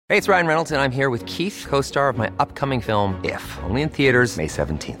Hey, it's Ryan Reynolds, and I'm here with Keith, co-star of my upcoming film, If, only in theaters May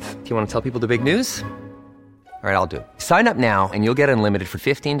 17th. Do you want to tell people the big news? All right, I'll do it. Sign up now and you'll get unlimited for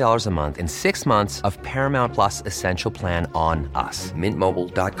 $15 a month and 6 months of Paramount Plus Essential Plan on us.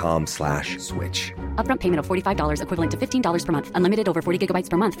 MintMobile.com/switch. Upfront payment of $45 equivalent to $15 per month. Unlimited over 40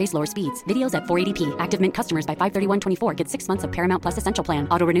 gigabytes per month. Face lower speeds. Videos at 480p. Active Mint customers by 531.24 get 6 months of Paramount Plus Essential Plan.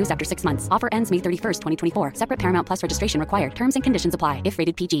 Auto renews after 6 months. Offer ends May 31st, 2024. Separate Paramount Plus registration required. Terms and conditions apply if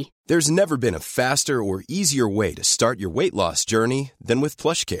rated PG. There's never been a faster or easier way to start your weight loss journey than with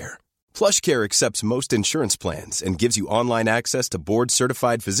PlushCare. PlushCare accepts most insurance plans and gives you online access to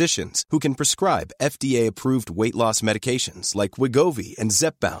board-certified physicians who can prescribe FDA-approved weight loss medications like Wegovy and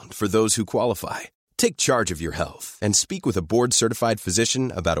Zepbound for those who qualify. Take charge of your health and speak with a board-certified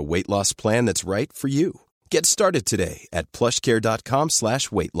physician about a weight loss plan that's right for you. Get started today at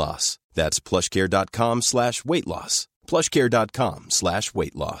plushcare.com/weight loss. That's plushcare.com/weight loss.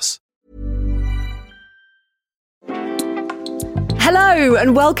 plushcare.com/weight loss. Hello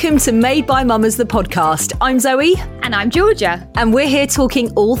and welcome to Made by Mamas, the podcast. I'm Zoe. And I'm Georgia. And we're here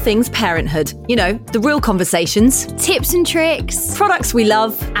talking all things parenthood. You know, the real conversations. Tips and tricks. Products we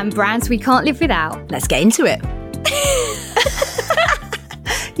love. And brands we can't live without. Let's get into it.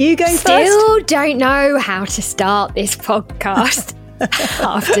 You going first? Still don't know how to start this podcast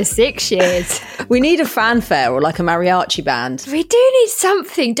after 6 years. We need a fanfare or like a mariachi band. We do need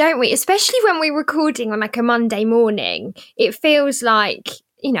something, don't we? Especially when we're recording on like a Monday morning. It feels like,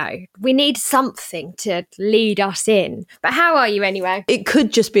 you know, we need something to lead us in. But how are you anyway? It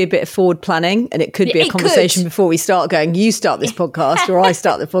could just be a bit of forward planning and it could be a conversation before we start going, you start this podcast or I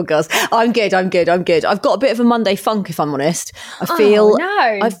start the podcast. I'm good. I've got a bit of a Monday funk, if I'm honest. I feel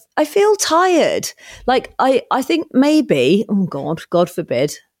I feel tired. Like I think maybe, oh God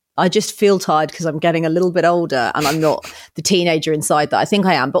forbid, I just feel tired because I'm getting a little bit older and I'm not the teenager inside that I think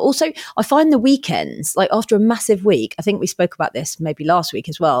I am. But also I find the weekends, like after a massive week, I think we spoke about this maybe last week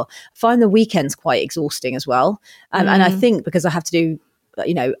as well, I find the weekends quite exhausting as well. And I think because I have to do,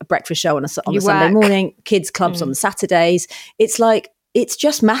 you know, a breakfast show on a Sunday morning, kids clubs on the Saturdays, it's like, it's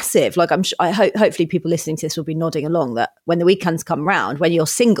just massive. Like hopefully people listening to this will be nodding along that when the weekends come round, when you're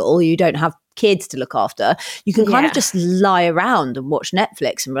single, you don't have kids to look after, you can kind of just lie around and watch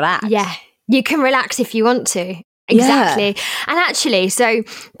Netflix and relax. Yeah, you can relax if you want to. Exactly. Yeah. And actually, so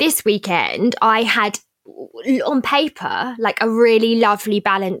this weekend I had on paper like a really lovely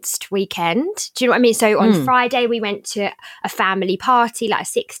balanced weekend. Do you know what I mean? So on Friday we went to a family party, like a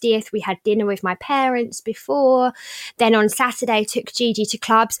 60th. We had dinner with my parents before. Then on Saturday took Gigi to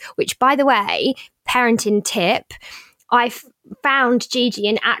clubs, which, by the way, parenting tip, I found Gigi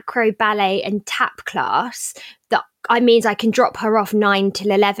an acro, ballet and tap class that means I can drop her off 9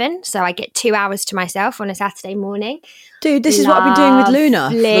 till 11. So I get 2 hours to myself on a Saturday morning. Dude, this is what I've been doing with Luna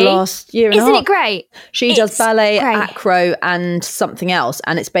for the last year and a half. Isn't it great? She does ballet, acro and something else.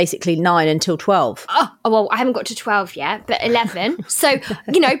 And it's basically 9 until 12. Oh, well, I haven't got to 12 yet, but 11. So,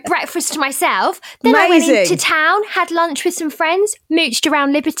 you know, breakfast to myself. Then I went into town, had lunch with some friends, mooched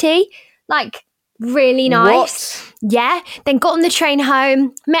around Liberty. Like, really nice. What? Yeah. Then got on the train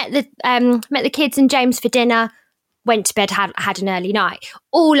home, met the kids and James for dinner, went to bed, had an early night.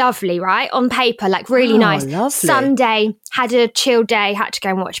 All lovely, right? On paper, like really nice. Lovely. Sunday, had a chill day, had to go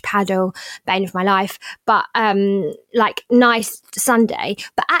and watch paddle, bane of my life. But like nice Sunday.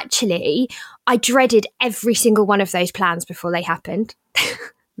 But actually, I dreaded every single one of those plans before they happened.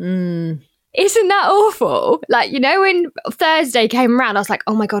 Isn't that awful? Like, you know, when Thursday came around, I was like,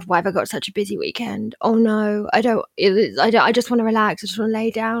 oh my God, why have I got such a busy weekend? Oh no, I just want to relax. I just want to lay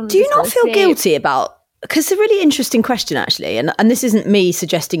down. Do you not feel guilty about, because it's a really interesting question actually, and this isn't me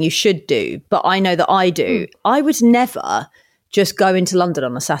suggesting you should do, but I know that I do. I would never just go into London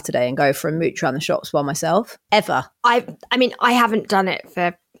on a Saturday and go for a mooch around the shops by myself, ever. I mean, I haven't done it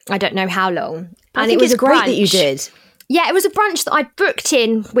for I don't know how long. I think it's great that you did. Yeah, it was a brunch that I booked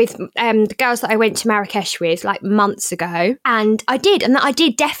in with the girls that I went to Marrakesh with like months ago. And I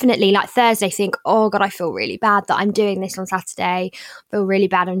did definitely like Thursday think, oh God, I feel really bad that I'm doing this on Saturday. I feel really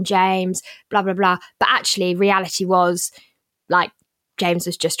bad on James, blah, blah, blah. But actually reality was like James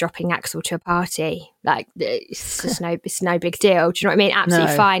was just dropping Axel to a party. Like it's just it's no big deal. Do you know what I mean?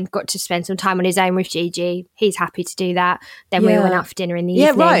 Absolutely fine. Got to spend some time on his own with Gigi. He's happy to do that. Then we all went out for dinner in the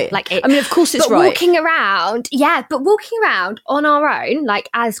evening. Yeah, right. Like I mean, of course it's right. Walking around on our own, like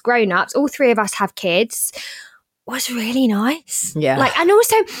as grown-ups, all three of us have kids, was really nice. Yeah. Like, and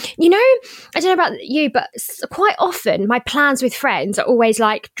also, you know, I don't know about you, but quite often my plans with friends are always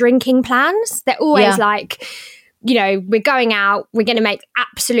like drinking plans. They're always like, you know, we're going out, we're going to make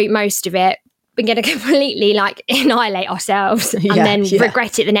absolute most of it. we're going to completely like annihilate ourselves and then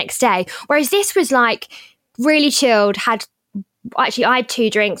regret it the next day. Whereas this was like really chilled, I had 2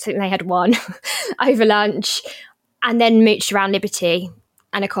 drinks, I think they had 1 over lunch, and then mooched around Liberty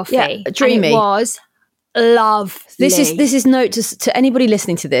and a coffee. Yeah, dreamy. And it was lovely. This is note to anybody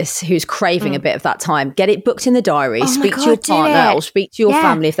listening to this who's craving a bit of that time. Get it booked in the diary. Speak to your partner or speak to your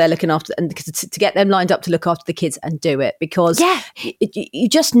family if they're looking after, and to get them lined up to look after the kids, and do it, because you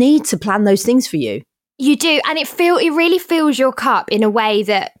just need to plan those things for you. You do, and it really fills your cup in a way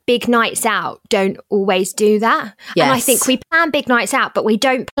that big nights out don't always do that. Yes. And I think we plan big nights out, but we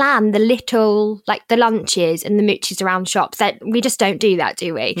don't plan the little, like the lunches and the mooches around shops. That we just don't do that,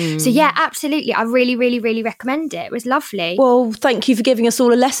 do we? So yeah, absolutely. I really, really, really recommend it. It was lovely. Well, thank you for giving us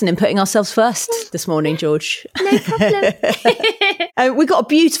all a lesson in putting ourselves first this morning, George. No problem. We've got a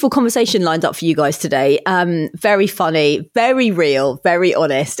beautiful conversation lined up for you guys today. Very funny, very real, very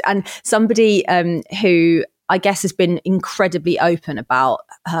honest, and somebody who I guess has been incredibly open about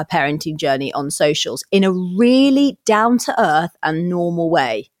her parenting journey on socials in a really down-to-earth and normal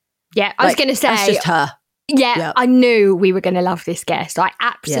way. Yeah, I was going to say. That's just her. Yeah, I knew we were going to love this guest. I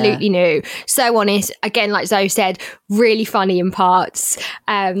absolutely knew. So honest. Again, like Zoe said, really funny in parts.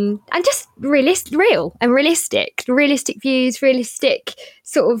 And just real and realistic. Realistic views, realistic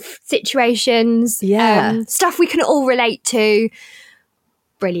sort of situations. Yeah. Stuff we can all relate to.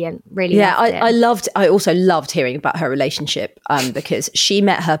 Brilliant. Really loved it. I also loved hearing about her relationship because she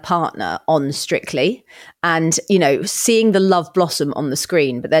met her partner on Strictly, and, you know, seeing the love blossom on the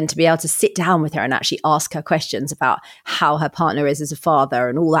screen, but then to be able to sit down with her and actually ask her questions about how her partner is as a father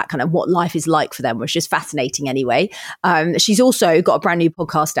and all that kind of what life is like for them was just fascinating anyway. She's also got a brand new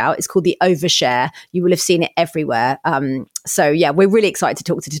podcast out. It's called The Overshare. You will have seen it everywhere. So yeah, we're really excited to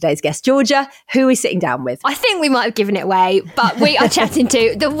talk to today's guest, Georgia, who we're sitting down with. I think we might have given it away, but we are chatting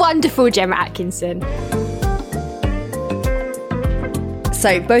to the wonderful Gemma Atkinson.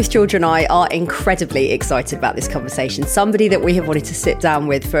 So both Georgia and I are incredibly excited about this conversation. Somebody that we have wanted to sit down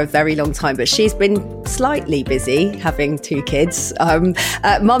with for a very long time, but she's been slightly busy having 2 kids.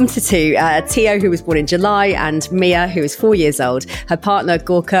 Mum to 2, Tio, who was born in July, and Mia, who is 4 years old. Her partner,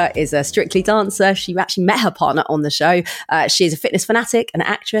 Gorka, is a Strictly dancer. She actually met her partner on the show. She is a fitness fanatic, an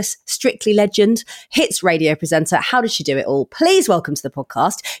actress, Strictly legend, hits radio presenter. How did she do it all? Please welcome to the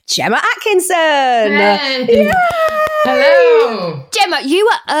podcast, Gemma Atkinson. Hey. Yeah. Hello. Gemma, you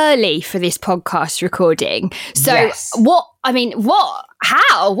were early for this podcast recording. So yes.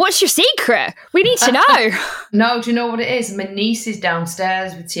 How? What's your secret? We need to know. No, do you know what it is? My niece is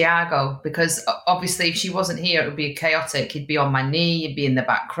downstairs with Tiago, because obviously if she wasn't here, it would be chaotic. He'd be on my knee, he'd be in the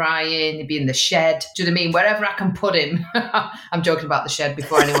back crying, he'd be in the shed. Do you know what I mean? Wherever I can put him. I'm joking about the shed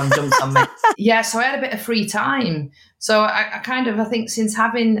before anyone jumps on me. Yeah, so I had a bit of free time. So I think since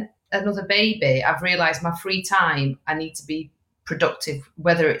having another baby, I've realised my free time, I need to be productive,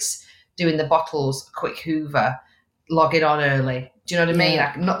 whether it's doing the bottles, quick hoover, logging on early. Do you know what I mean?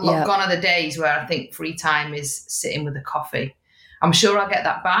 Gone are the days where I think free time is sitting with a coffee. I'm sure I'll get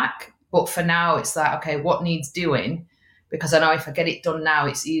that back, but for now it's like, okay, what needs doing? Because I know if I get it done now,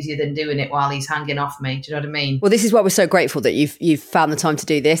 it's easier than doing it while he's hanging off me. Do you know what I mean? Well, this is why we're so grateful that you've found the time to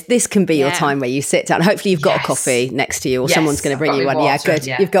do this. This can be your time where you sit down. Hopefully you've got a coffee next to you, or someone's going to bring you one. Water, good.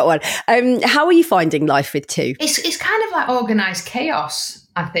 Yeah. You've got one. How are you finding life with 2? It's kind of like organised chaos,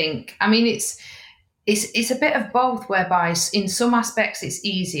 I think. I mean, it's a bit of both, whereby in some aspects it's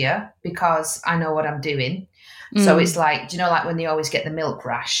easier because I know what I'm doing. So it's like, do you know, like when they always get the milk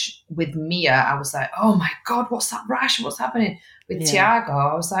rash? With Mia, I was like, oh my God, what's that rash? What's happening? With Tiago,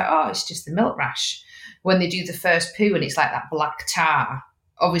 I was like, oh, it's just the milk rash. When they do the first poo and it's like that black tar.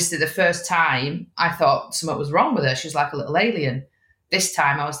 Obviously, the first time I thought something was wrong with her. She was like a little alien. This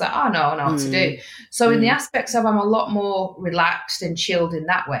time I was like, oh, no, I know what to do. So in the aspects of I'm a lot more relaxed and chilled in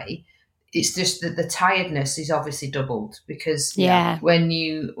that way. It's just that the tiredness is obviously doubled because when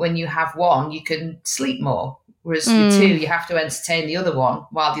you have one, you can sleep more. Whereas with 2, you have to entertain the other one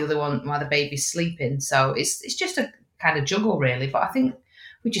while the baby's sleeping. So it's just a kind of juggle, really. But I think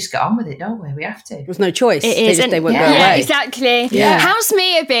we just get on with it, don't we? We have to. There's no choice. It is. They won't go away. Yeah, exactly. Yeah. How's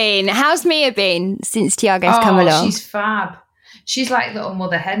Mia been since Tiago's come along? She's fab. She's like little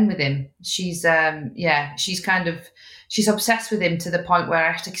mother hen with him. She's she's obsessed with him to the point where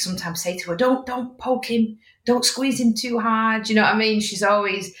I have to sometimes say to her, don't poke him. Don't squeeze him too hard. You know what I mean? She's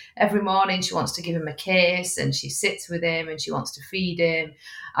always, every morning she wants to give him a kiss and she sits with him and she wants to feed him.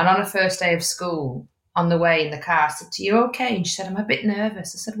 And on her first day of school, on the way in the car, I said, "Are you okay?" And she said, "I'm a bit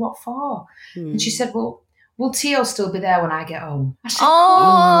nervous." I said, "What for?" And she said, "Well, will Tio still be there when I get home?" I said,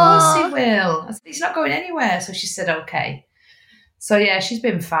 "Of course he will." I said, "He's not going anywhere." So she said, "Okay." So yeah, she's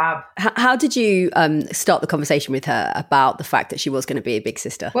been fab. How did you start the conversation with her about the fact that she was going to be a big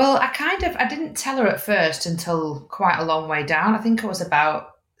sister? Well, I didn't tell her at first until quite a long way down. I think it was about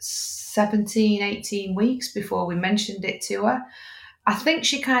 17, 18 weeks before we mentioned it to her. I think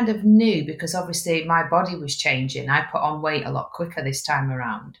she kind of knew because obviously my body was changing. I put on weight a lot quicker this time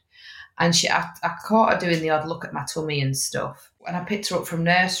around. And I caught her doing the odd look at my tummy and stuff. When I picked her up from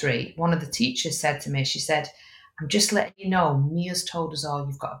nursery, one of the teachers said to me, she said, "I'm just letting you know, Mia's told us all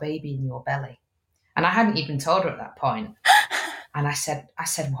you've got a baby in your belly." And I hadn't even told her at that point. And I said,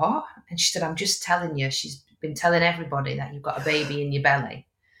 "What?" And she said, "I'm just telling you, she's been telling everybody that you've got a baby in your belly."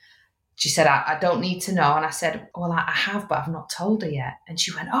 She said, I don't need to know. And I said, "Well, I have, but I've not told her yet." And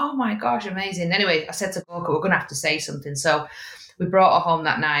she went, "Oh my gosh, amazing." Anyway, I said to Gorka, "We're going to have to say something." So we brought her home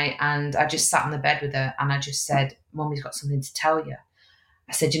that night and I just sat on the bed with her and I just said, "Mummy's got something to tell you."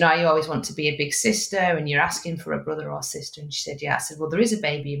 I said, "You know, you always want to be a big sister and you're asking for a brother or sister." And she said, "Yeah." I said, "Well, there is a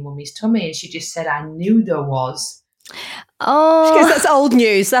baby in Mummy's tummy." And she just said, "I knew there was." Oh, because that's old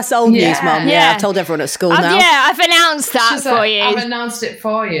news. That's old news, Mum. Yeah, I've told everyone at school now. Yeah, I've announced that for you. I've announced it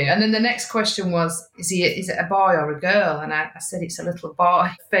for you. And then the next question was, is it a boy or a girl? And I said, "It's a little boy."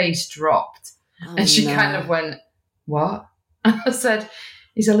 Face dropped. And she kind of went, "What?" I said,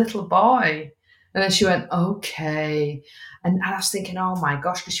 "He's a little boy." And then she went, "Okay." And I was thinking, oh my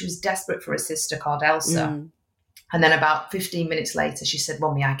gosh, because she was desperate for a sister called Elsa. And then about 15 minutes later, she said,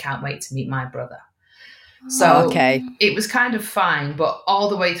 "Mummy, I can't wait to meet my brother." So it was kind of fine, but all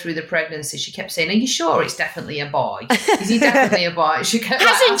the way through the pregnancy, she kept saying, "Are you sure it's definitely a boy? Is he definitely a boy?" She kept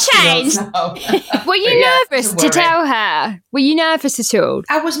hasn't changed. Were you nervous to tell her? Were you nervous at all?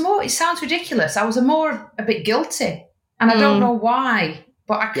 I was more. It sounds ridiculous. I was a bit guilty, and I don't know why.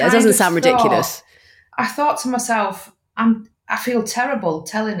 But it doesn't sound ridiculous. I thought to myself, I feel terrible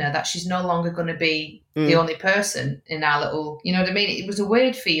telling her that she's no longer going to be the only person in our little, you know what I mean? It was a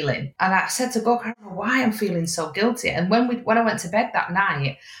weird feeling. And I said to God, "I don't know why I'm feeling so guilty." And when I went to bed that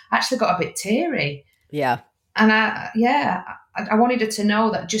night, I actually got a bit teary. Yeah. And I wanted her to know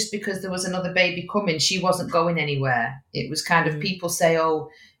that just because there was another baby coming, she wasn't going anywhere. It was kind of people say, "Oh,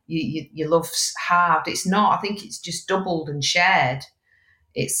 your love's halved." It's not. I think it's just doubled and shared.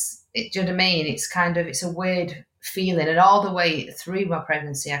 Do you know what I mean? It's a weird feeling. And all the way through my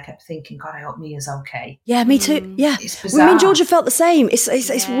pregnancy, I kept thinking, God, I hope Mia's okay. Yeah, me too. Yeah. It's bizarre. Me and Georgia felt the same. It's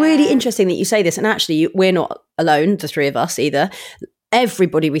really interesting that you say this. And actually, we're not alone, the three of us either.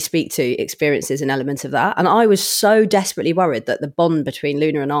 Everybody we speak to experiences an element of that. And I was so desperately worried that the bond between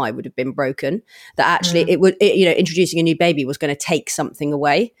Luna and I would have been broken, that actually introducing a new baby was going to take something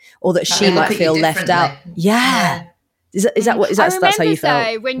away, or that she might feel left out. Yeah. Is that how you felt?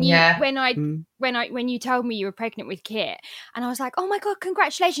 Though, when you told me you were pregnant with Kit, and I was like, "Oh my God,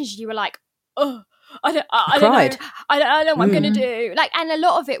 congratulations!" You were like, "Oh, I don't know. I don't know what I'm going to do." Like, and a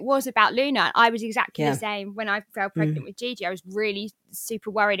lot of it was about Luna. I was exactly the same when I fell pregnant with Gigi. I was really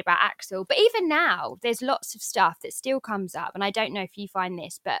super worried about Axel. But even now, there's lots of stuff that still comes up, and I don't know if you find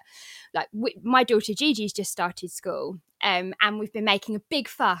this, but like my daughter Gigi's just started school. And we've been making a big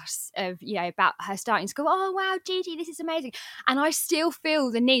fuss about her starting school. "Oh wow, Gigi, this is amazing!" And I still feel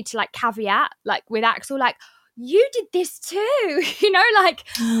the need to caveat, with Axel, "You did this too," this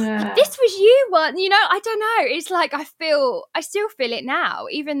was you one. I don't know. It's I still feel it now,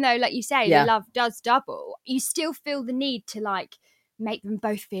 even though, like you say, the love does double. You still feel the need to make them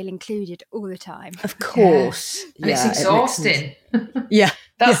both feel included all the time. Of course, and it's exhausting.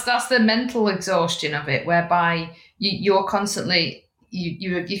 That's the mental exhaustion of it, whereby you're constantly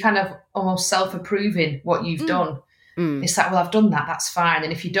you kind of almost self-approving what you've done. It's like, well, I've done that, that's fine.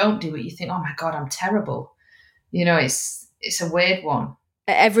 And if you don't do it, you think, oh my God, I'm terrible. It's a weird one.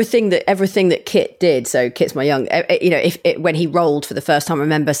 Everything that Kit did. So Kit's my young. When he rolled for the first time, I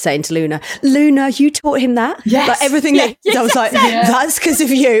remember saying to Luna, you taught him that. Yes. Everything that I was like, that's because of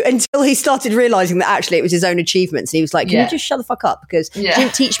you. Until he started realizing that actually it was his own achievements. And he was like, can you just shut the fuck up? Because you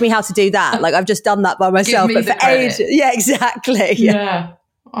didn't teach me how to do that. I've just done that by myself. Give me but for ages, exactly. Yeah.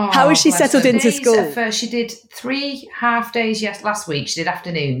 Oh, how is she settled into school? First, she did 3 half days last week. She did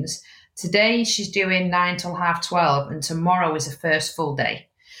afternoons. Today she's doing 9 till 12:30, and tomorrow is her first full day.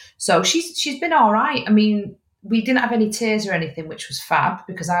 So she's been all right. I mean, we didn't have any tears or anything, which was fab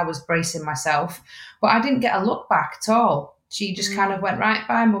because I was bracing myself. But I didn't get a look back at all. She just kind of went, "Right,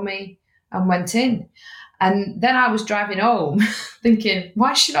 bye, Mummy," and went in. And then I was driving home thinking, why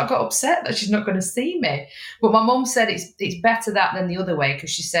has she not got upset that she's not going to see me? But my mum said it's better that than the other way, because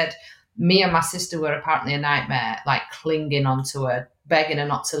she said me and my sister were apparently a nightmare, clinging onto her, begging her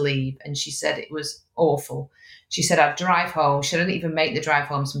not to leave. And she said it was awful. She said I'd drive home. She didn't even make the drive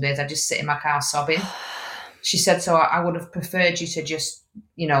home some days. I'd just sit in my car sobbing. she said, so I would have preferred you to just,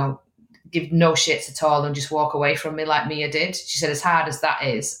 give no shits at all and just walk away from me like Mia did. She said, as hard as that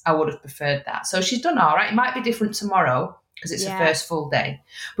is, I would have preferred that. So she's done all right. It might be different tomorrow because it's her first full day.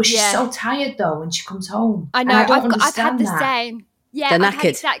 But she's so tired, though, when she comes home. I know. I've had the same. Yeah, they're knackered.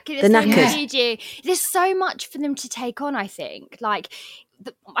 Exactly the same with Gigi. There's so much for them to take on, I think. Like,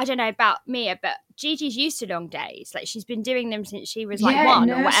 I don't know about Mia, but Gigi's used to long days. Like, she's been doing them since she was like 1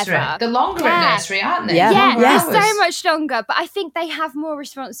 or whatever. They're longer at nursery, aren't they? Yeah, they're so much longer. But I think they have more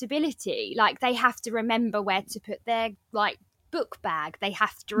responsibility. Like, they have to remember where to put their book bag. They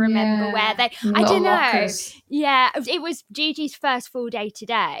have to remember where they. I don't know. Lockers. Yeah, it was Gigi's first full day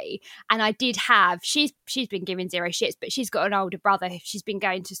today, and I did have. She's been giving zero shits, but she's got an older brother. She's been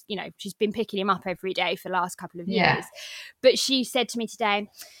going to, she's been picking him up every day for the last couple of years. But she said to me today,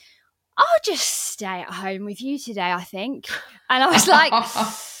 I'll just stay at home with you today, I think. And I was like,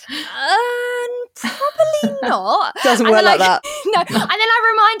 probably not. Doesn't work like that. No. And then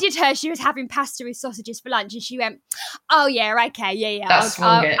I reminded her she was having pasta with sausages for lunch, and she went, oh, yeah, okay, yeah.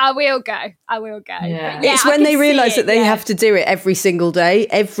 I will go. Yeah. It's when they realise that they have to do it every single day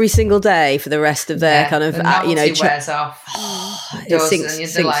for the rest of their kind of, wears off. It sinks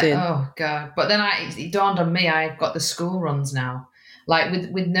in. Oh, God. But then it dawned on me, I've got the school runs now. Like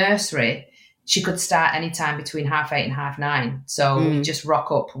with nursery, she could start anytime between 8:30 and 9:30. So we just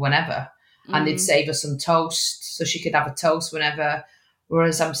rock up whenever. And they'd save her some toast so she could have a toast whenever.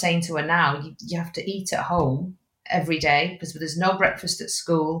 Whereas I'm saying to her now, you have to eat at home every day because there's no breakfast at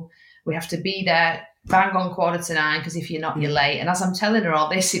school. We have to be there bang on 9:15 because if you're not, you're late. And as I'm telling her all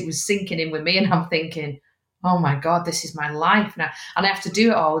this, it was sinking in with me, and I'm thinking, oh my God, this is my life now. And I have to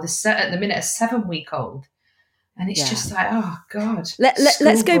do it all with at the minute a 7-week-old. And it's just like, oh God.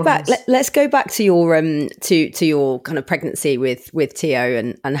 Let's go back. Let's go back to your to your kind of pregnancy with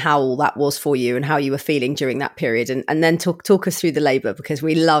Tio and how all that was for you and how you were feeling during that period, and then talk us through the labour, because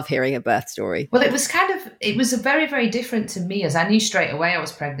we love hearing a birth story. Well, it was a very, very different to me, as I knew straight away I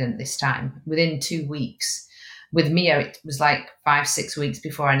was pregnant this time within 2 weeks. With Mia, it was like 5-6 weeks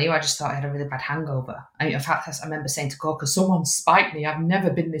before I knew. I just thought I had a really bad hangover. In fact, I remember saying to Coca, someone spiked me. I've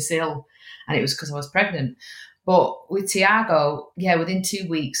never been this ill, and it was because I was pregnant. But with Tiago, within 2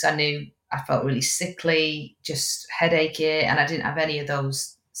 weeks, I knew I felt really sickly, just headachy, and I didn't have any of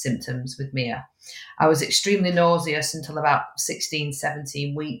those symptoms with Mia. I was extremely nauseous until about 16,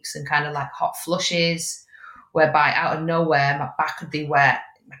 17 weeks, and kind of like hot flushes, whereby out of nowhere, my back would be wet,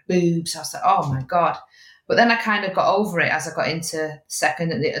 my boobs. I was like, oh my God. But then I kind of got over it as I got into the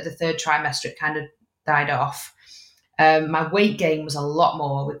second and the third trimester. It kind of died off. My weight gain was a lot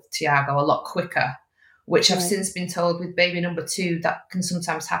more with Tiago, a lot quicker, which I've since been told with baby number 2 that can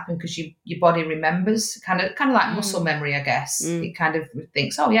sometimes happen because your body remembers, kind of like muscle memory, I guess. It kind of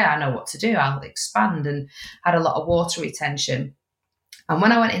thinks, oh yeah, I know what to do. I'll expand, and had a lot of water retention. And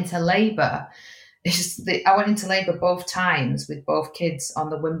when I went into labour, I went into labour both times with both kids on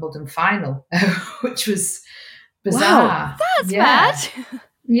the Wimbledon final, which was bizarre. Wow, that's bad.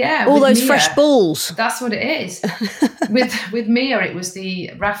 Yeah, all those Mia, fresh balls. That's what it is. with Mia, it was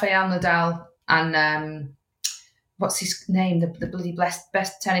the Rafael Nadal and what's his name? The bloody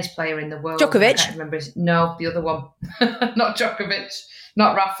best tennis player in the world. Djokovic. I can't remember no, the other one. Not Djokovic.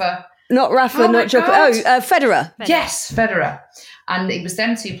 Not Rafa. Not Rafa. Not Djokovic. Federer. Yes, Federer. And it was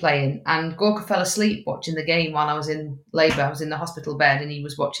them two playing. And Gorka fell asleep watching the game while I was in labour. I was in the hospital bed, and he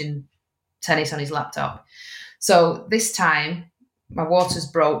was watching tennis on his laptop. So this time, my waters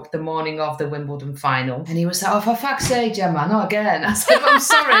broke the morning of the Wimbledon final. And he was like, oh, for fuck's sake, Gemma, not again. I said, I'm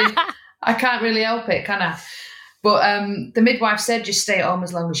sorry. I can't really help it, can I? But the midwife said, just stay at home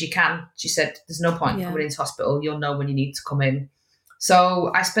as long as you can. She said, there's no point coming into hospital. You'll know when you need to come in.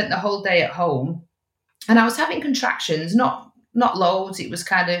 So I spent the whole day at home, and I was having contractions, not loads. It was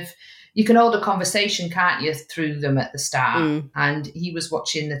kind of, you can hold a conversation, can't you, through them at the start. And he was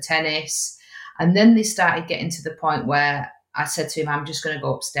watching the tennis. And then they started getting to the point where I said to him, I'm just going to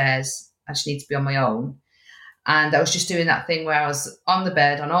go upstairs. I just need to be on my own. And I was just doing that thing where I was on the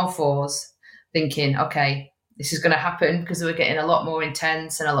bed on all fours thinking, okay, this is going to happen, because they were getting a lot more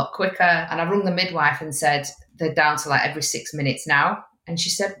intense and a lot quicker. And I rung the midwife and said, they're down to like every 6 minutes now. And she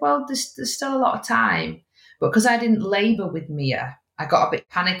said, well, there's still a lot of time. But because I didn't labour with Mia, I got a bit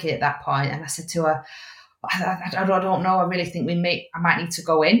panicky at that point. And I said to her, I don't know. I really think I might need to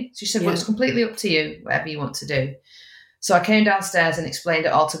go in. She said, well, it's completely up to you, whatever you want to do. So I came downstairs and explained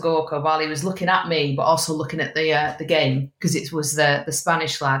it all to Gorka while he was looking at me, but also looking at the game, because it was the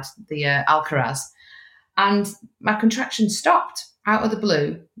Spanish lad, the Alcaraz. And my contractions stopped. Out of the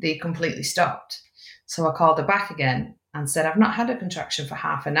blue, they completely stopped. So I called her back again. and said, I've not had a contraction for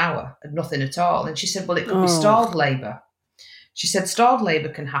half an hour, nothing at all. And she said, well, it could be stalled labour. She said, stalled labour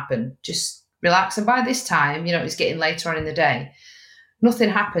can happen. Just relax. And by this time, it's getting later on in the day. Nothing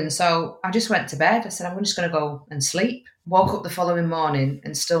happened. So I just went to bed. I said, I'm just going to go and sleep. Woke up the following morning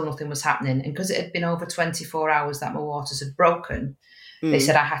and still nothing was happening. And because it had been over 24 hours that my waters had broken, they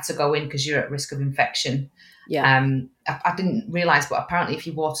said I had to go in because you're at risk of infection. Yeah. I didn't realise, but apparently if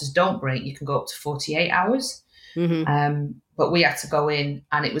your waters don't break, you can go up to 48 hours. Mm-hmm. But we had to go in,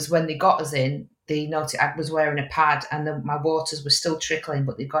 and it was when they got us in, they noticed I was wearing a pad and my waters were still trickling,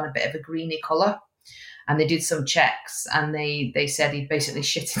 but they'd gone a bit of a greeny colour. And they did some checks, and they said he'd basically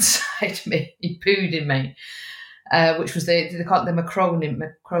shit inside me. He pooed in me, which was they call it the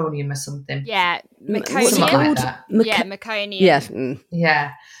meconium or something. Yeah, meconium. Like meconium. Yes.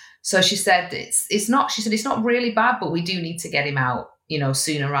 Yeah. So she said it's not. She said it's not really bad, but we do need to get him out,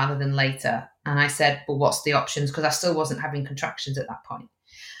 sooner rather than later. And I said, well, what's the options? Because I still wasn't having contractions at that point.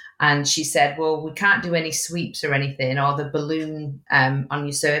 And she said, well, we can't do any sweeps or anything, or the balloon on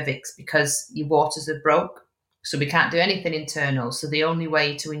your cervix, because your waters are broke. So we can't do anything internal. So the only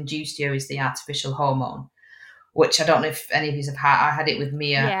way to induce you is the artificial hormone, which I don't know if any of you have had. I had it with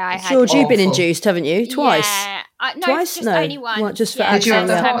Mia. Yeah, I had. George, you've been induced, haven't you? Twice. Yeah. No, Twice? just No. only one. What, just for Did you have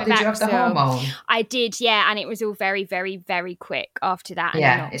the hormone? I did, yeah, and it was all very, very, very quick after that.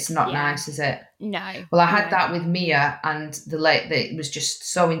 Yeah, it's not nice, is it? No. Well, I had that with Mia, and it was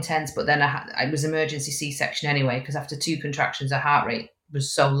just so intense. But then it was emergency C-section anyway, because after 2 contractions, her heart rate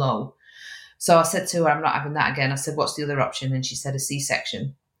was so low. So I said to her, I'm not having that again. I said, what's the other option? And she said, a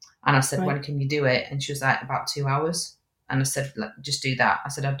C-section. And I said, when can you do it? And she was like, about 2 hours. And I said, just do that. I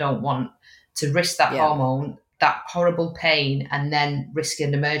said, I don't want to risk that hormone, that horrible pain, and then risk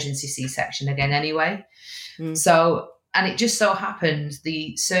an emergency C-section again anyway. So, and it just so happened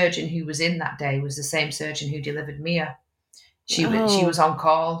the surgeon who was in that day was the same surgeon who delivered Mia. She was on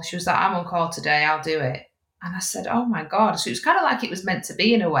call. She was like, I'm on call today, I'll do it. And I said, oh my God. So it was kind of like it was meant to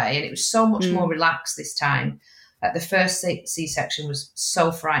be in a way. And it was so much more relaxed this time. Like the first C-section was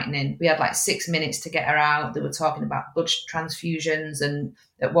so frightening. We had like 6 minutes to get her out. They were talking about blood transfusions. And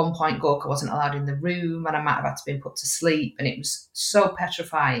at one point, Gorka wasn't allowed in the room, and I might have had to be put to sleep. And it was so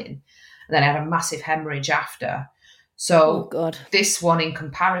petrifying. And then I had a massive hemorrhage after. So this one in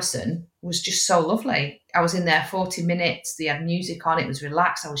comparison was just so lovely. I was in there 40 minutes. They had music on. It was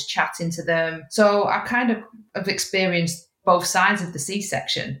relaxed. I was chatting to them. So I kind of have experienced both sides of the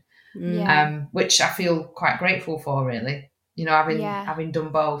C-section. Which I feel quite grateful for, really. Having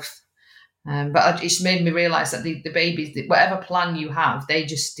done both. But it's made me realise that the babies, whatever plan you have, they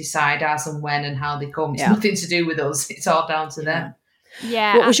just decide as and when and how they come. It's nothing to do with us. It's all down to them.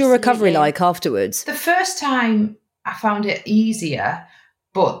 Yeah. What was your recovery like afterwards? The first time I found it easier,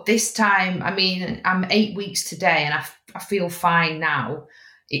 but this time, I mean, I'm 8 weeks today and I feel fine now.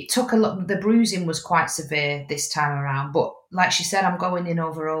 It took a lot. The bruising was quite severe this time around, but like she said, I'm going in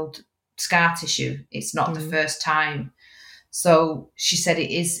over old scar tissue. It's not the first time. So she said it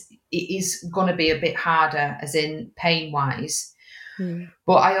is going to be a bit harder, as in pain wise.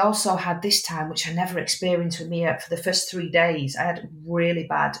 But I also had this time, which I never experienced with me for the first 3 days. I had really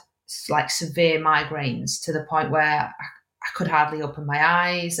bad, like severe migraines to the point where I could hardly open my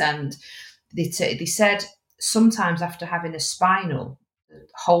eyes. And they said sometimes after having a spinal, the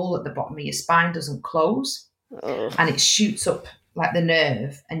hole at the bottom of your spine doesn't close and it shoots up like the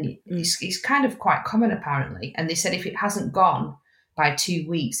nerve, and it's kind of quite common apparently. And they said if it hasn't gone by 2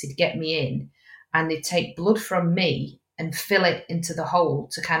 weeks, they'd get me in and they'd take blood from me and fill it into the hole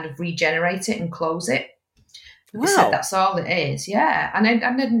to kind of regenerate it and close it. Wow. They said that's all it is. Yeah. And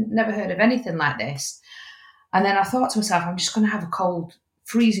I never heard of anything like this. And then I thought to myself, I'm just going to have a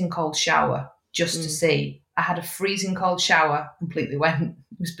freezing cold shower just to see. I had a freezing cold shower, completely went.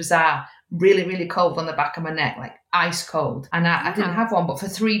 It was bizarre. Really, really cold on the back of my neck, like ice cold. And I didn't have one, but for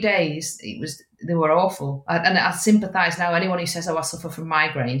 3 days, they were awful. And I sympathise now. Anyone who says, I suffer from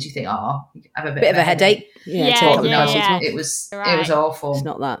migraines, you think, I have a bit of a headache. It was awful. It's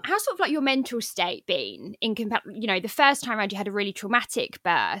not that. How's sort of like your mental state been in the first time around you had a really traumatic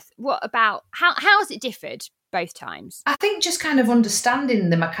birth? What about, how has it differed both times? I think just kind of understanding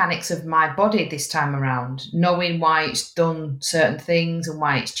the mechanics of my body this time around, knowing why it's done certain things and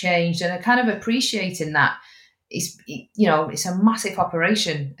why it's changed, and kind of appreciating that it's a massive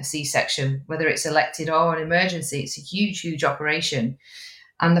operation, a C-section, whether it's elected or an emergency. It's a huge, huge operation.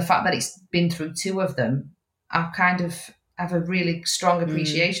 And the fact that it's been through 2 of them, I kind of have a really strong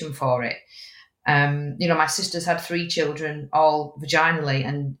appreciation for it. My sister's had 3 children, all vaginally,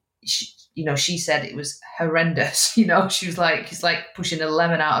 and she said it was horrendous. She was like, it's like pushing a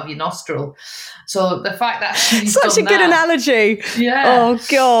lemon out of your nostril. So the fact that she's such a good analogy. Yeah. Oh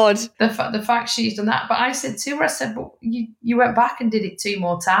God. The fact she's done that. But I said to her, I said, but you went back and did it 2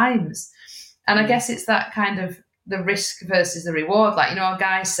 more times. And I guess it's that kind of the risk versus the reward. Like, our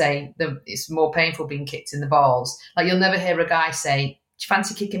guys say it's more painful being kicked in the balls. Like, you'll never hear a guy say, do you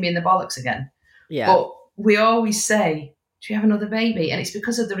fancy kicking me in the bollocks again? Yeah. But we always say, do you have another baby? And it's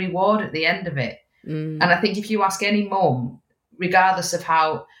because of the reward at the end of it. And I think if you ask any mum, regardless of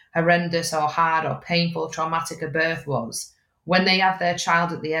how horrendous or hard or painful, traumatic a birth was, when they have their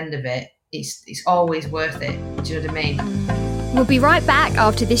child at the end of it, it's always worth it. Do you know what I mean? We'll be right back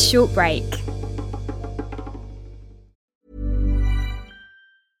after this short break.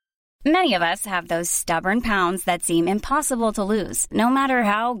 Many of us have those stubborn pounds that seem impossible to lose, no matter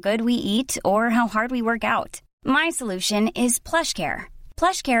how good we eat or how hard we work out. My solution is PlushCare.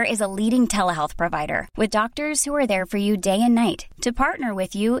 PlushCare is a leading telehealth provider with doctors who are there for you day and night to partner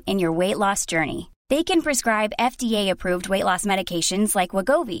with you in your weight loss journey. They can prescribe FDA-approved weight loss medications like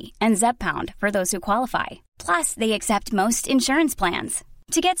Wegovy and Zepbound for those who qualify. Plus, they accept most insurance plans.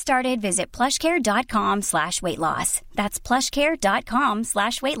 To get started, visit plushcare.com/weightloss. That's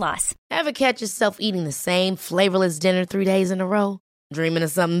plushcare.com/weightloss. Ever catch yourself eating the same flavorless dinner 3 days in a row? Dreaming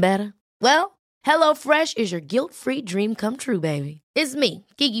of something better? Well, HelloFresh is your guilt-free dream come true, baby. It's me,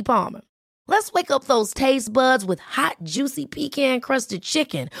 Keke Palmer. Let's wake up those taste buds with hot, juicy pecan-crusted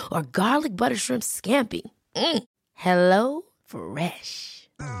chicken or garlic butter shrimp scampi. HelloFresh.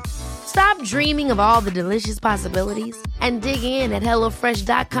 Stop dreaming of all the delicious possibilities and dig in at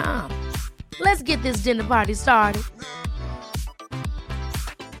HelloFresh.com. Let's get this dinner party started.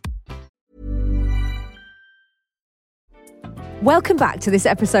 Welcome back to this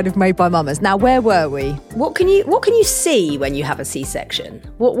episode of Made by Mamas. Now, where were we? What can you see when you have a C-section?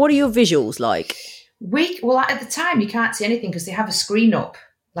 What are your visuals like? Well, at the time, you can't see anything because they have a screen up,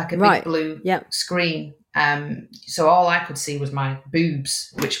 like a big blue screen. So all I could see was my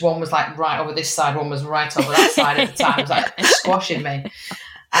boobs, which one was like right over this side, one was right over that side at the time. It was like squashing me.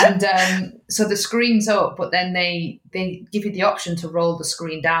 And so the screen's up, but then they give you the option to roll the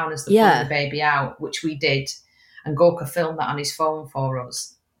screen down as they pull the baby out, which we did. And Gorka filmed that on his phone for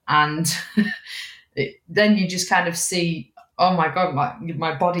us. And then you just kind of see, oh my God,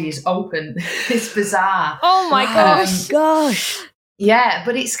 my body is open. It's bizarre. Oh my gosh. Yeah,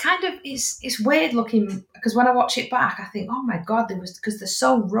 but it's kind of, it's weird looking, because when I watch it back, I think, oh my God, because they're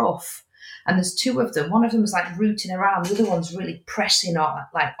so rough. And there's 2 of them. One of them was like rooting around. The other one's really pressing all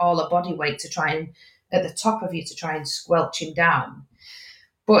her body weight to try and, at the top of you, to try and squelch him down.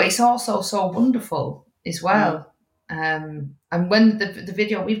 But it's also so wonderful as well. And when the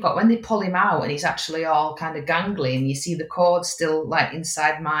video we've got, when they pull him out and he's actually all kind of gangly and you see the cord still like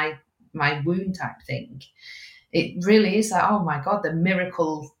inside my wound type thing, it really is like, oh my God, the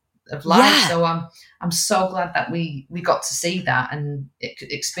miracle of life. Yeah. So I'm so glad that we got to see that and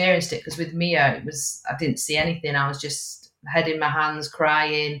experienced it, because with Mia, I didn't see anything. I was just head in my hands,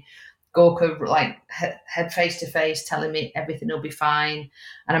 crying. Gorka like head face to face telling me everything will be fine.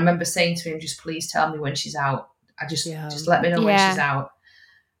 And I remember saying to him, just please tell me when she's out. Just let me know when she's out.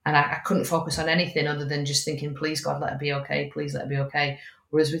 And I couldn't focus on anything other than just thinking, please God, let her be okay. Please let her be okay.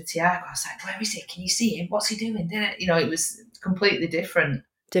 Whereas with Tiago, I was like, where is he? Can you see him? What's he doing? It was completely different.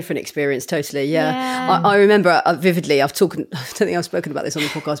 Different experience, totally. Yeah. I remember vividly, I don't think I've spoken about this on the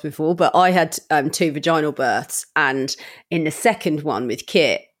podcast before, but I had 2 vaginal births. And in the second one with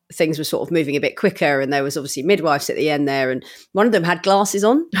Kit, things were sort of moving a bit quicker, and there was obviously midwives at the end there, and one of them had glasses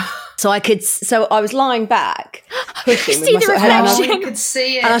on, so I was lying back pushing with my sort of head, and you could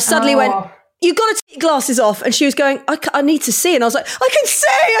see it, and I suddenly went, you've got to take your glasses off. And she was going, I need to see. And I was like, I can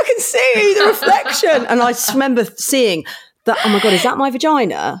see the reflection. And I just remember seeing that, oh my God, is that my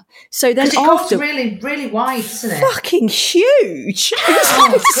vagina? So then it goes really, really wide, doesn't it? Fucking huge. It was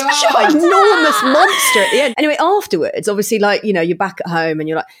like this ginormous monster at the end. Anyway, afterwards, obviously, like, you're back at home and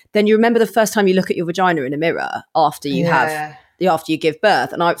you're like, then you remember the first time you look at your vagina in a mirror after you after you give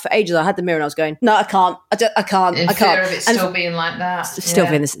birth. And for ages I had the mirror and I was going, no, I can't. I can't. In fear of it still being like that. Still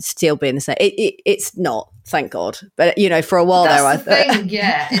being the same. It's not, thank God. But, for a while that's the thing,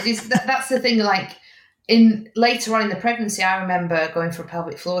 it is. That's the thing, like, later on in the pregnancy, I remember going for a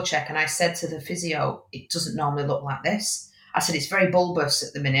pelvic floor check, and I said to the physio, it doesn't normally look like this. I said, it's very bulbous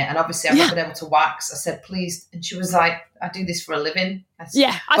at the minute, and obviously I've not been able to wax. I said, please. And she was like, I do this for a living. I've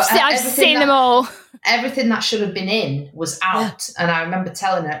seen them all. Everything that should have been in was out. Yeah. And I remember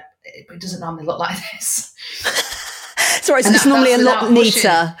telling her, it doesn't normally look like this. Sorry, so it's normally a lot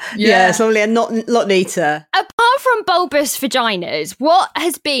neater. Yeah, it's normally a lot neater. Apart from from bulbous vaginas, what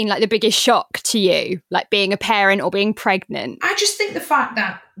has been like the biggest shock to you, like being a parent or being pregnant? I just think the fact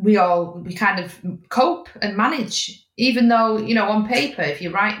that we kind of cope and manage, even though, you know, on paper, if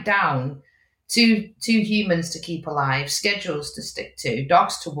you write down two humans to keep alive, schedules to stick to,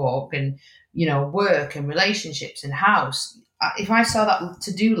 dogs to walk, and, you know, work and relationships and house. If I saw that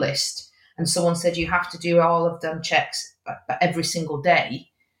to-do list and someone said you have to do all of them checks every single day,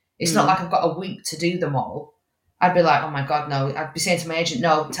 it's not like I've got a week to do them all. I'd be like, oh my God, no. I'd be saying to my agent,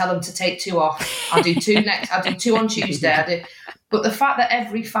 no, tell them to take 2 off. I'll do 2 next. I'll do 2 on Tuesday. But the fact that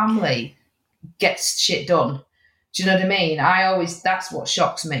every family gets shit done, do you know what I mean? That's what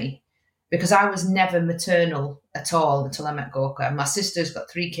shocks me, because I was never maternal at all until I met Gorka. And my sister's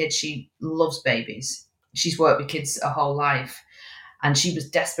got 3 kids. She loves babies. She's worked with kids her whole life. And she was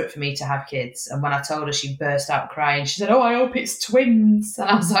desperate for me to have kids. And when I told her, she burst out crying. She said, oh, I hope it's twins. And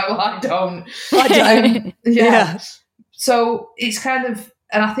I was like, well, I don't. Yeah. So it's kind of,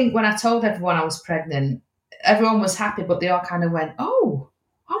 and I think when I told everyone I was pregnant, everyone was happy, but they all kind of went, oh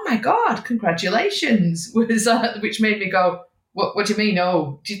my God, congratulations. Which made me go, what do you mean?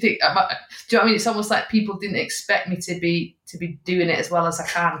 Oh, do you think, do you know what I mean? It's almost like people didn't expect me to be doing it as well as I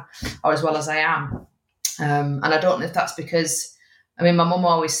can, or as well as I am. And I don't know if that's because, I mean, my mum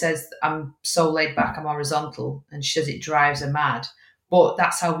always says I'm so laid back, I'm horizontal, and she says it drives her mad. But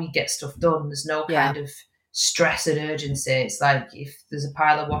that's how we get stuff done. There's no kind of stress and urgency. It's like, if there's a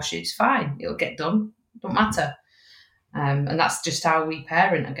pile of washing, it's fine. It'll get done. Don't matter. And that's just how we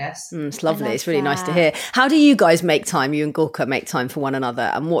parent, I guess. It's lovely. It's really nice to hear. How do you guys make time, you and Gorka make time for one another?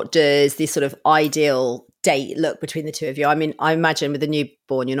 And what does this sort of ideal date look between the two of you? I mean, I imagine with a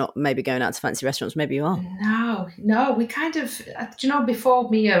newborn, you're not maybe going out to fancy restaurants. Maybe you are. No. We kind of, do you know, before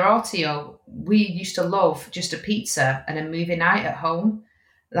Mia or Tio, we used to love just a pizza and a movie night at home.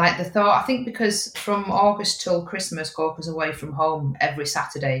 Like the thought, I think because from August till Christmas, Gorka's away from home every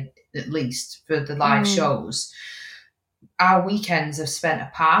Saturday, at least, for the live shows. Our weekends are spent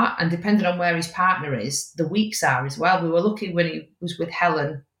apart, and depending on where his partner is, the weeks are as well. We were lucky when he was with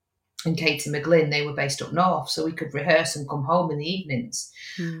Helen and Katie McGlynn. They were based up north, so we could rehearse and come home in the evenings.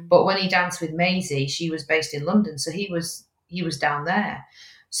 But when he danced with Maisie, she was based in London, so he was down there.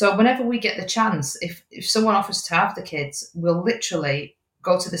 So whenever we get the chance, if someone offers to have the kids, we'll literally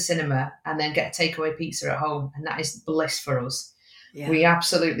go to the cinema and then get a takeaway pizza at home, and that is bliss for us. Yeah. We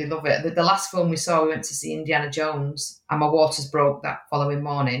absolutely love it. The last film we saw, we went to see Indiana Jones, and my waters broke that following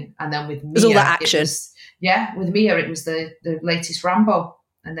morning. And then with Mia, there's all that action. With Mia, it was the latest Rambo,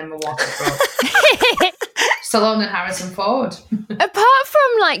 and then my waters broke. Stallone and Harrison Ford. Apart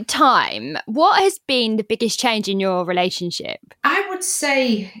from like time, what has been the biggest change in your relationship? I would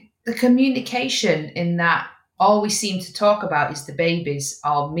say the communication, in that all we seem to talk about is the babies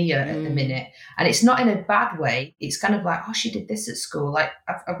or Mia at the minute. And it's not in a bad way. It's kind of like, oh, she did this at school. Like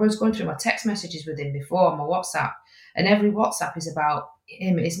I was going through my text messages with him before, my WhatsApp, and every WhatsApp is about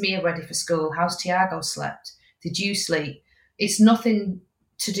him. Is Mia ready for school? How's Tiago slept? Did you sleep? It's nothing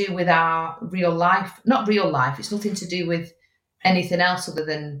to do with our real life. Not real life. It's nothing to do with anything else other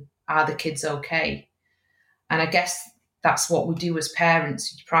than, are the kids okay? And I guess that's what we do as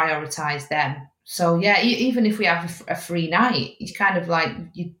parents. You prioritise them. So, yeah, even if we have a free night, you kind of like,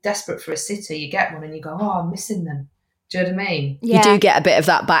 you're desperate for a sitter, you get one and you go, oh, I'm missing them. Do you know what I mean? Yeah. You do get a bit of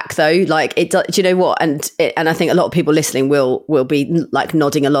that back though. Like, do you know what? And I think a lot of people listening will be like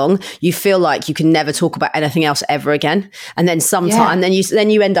nodding along. You feel like you can never talk about anything else ever again. And then sometime, then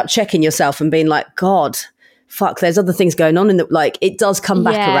you end up checking yourself and being like, God, fuck, there's other things going on. And like, it does come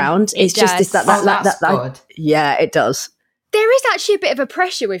back around. It's just this, that. Yeah, it does. There is actually a bit of a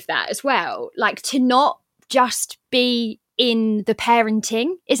pressure with that as well, like to not just be in the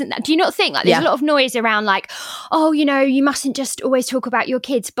parenting, isn't that? Do you not think like there's a lot of noise around like, oh, you know, you mustn't just always talk about your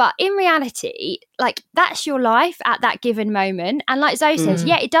kids, but in reality, like that's your life at that given moment. And like Zoe says,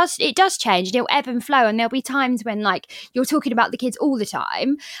 it does change, and it'll ebb and flow, and there'll be times when like you're talking about the kids all the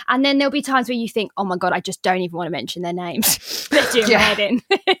time, and then there'll be times where you think, oh my God, I just don't even want to mention their names. Let's do my head in.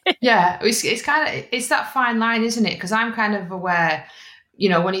 It's kind of, it's that fine line, isn't it? Because I'm kind of aware, you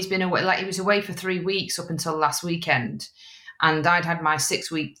know, when he's been away, like he was away for 3 weeks up until last weekend, and I'd had my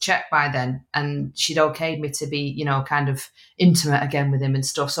 6-week check by then, and she'd okayed me to be, you know, kind of intimate again with him and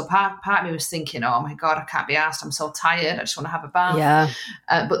stuff. So part of me was thinking, oh my God, I can't be arsed. I'm so tired. I just want to have a bath. Yeah.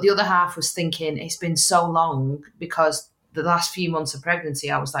 But the other half was thinking, it's been so long, because the last few months of pregnancy,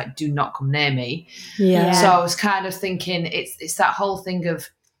 I was like, do not come near me. Yeah. So I was kind of thinking, it's that whole thing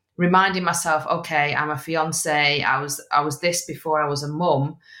of reminding myself, okay, I'm a fiance. I was this before I was a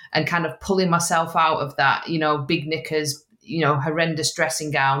mum, and kind of pulling myself out of that, you know, big knickers, horrendous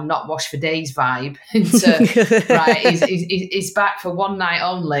dressing gown, not washed for days vibe into, right, he's back for one night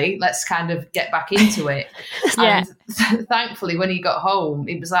only. Let's kind of get back into it. And thankfully, when he got home,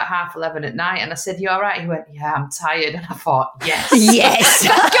 it was like 11:30 at night. And I said, "You all right?" He went, "Yeah, I'm tired." And I thought, yes. Yes.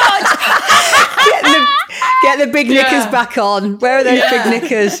 God. Get the big knickers back on. Where are those big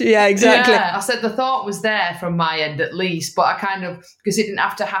knickers? Yeah, exactly. Yeah. I said the thought was there from my end at least, but I kind of, because it didn't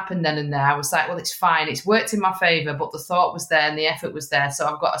have to happen then and there, I was like, well, it's fine. It's worked in my favour, but the thought was there and the effort was there. So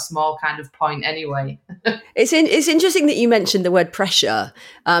I've got a small kind of point anyway. It's interesting that you mentioned the word pressure,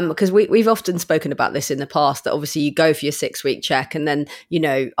 because we've often spoken about this in the past, that obviously you go for your 6-week check and then,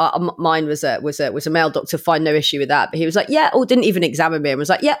 mine was a male doctor, find no issue with that. But he was like, didn't even examine me and was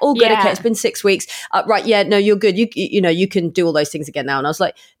like, all good. Okay, it's been 6 weeks. Right. Yeah, no, you're good. You can do all those things again now. And I was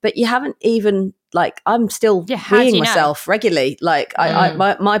like, but you haven't even, like, I'm still weeing myself regularly. Like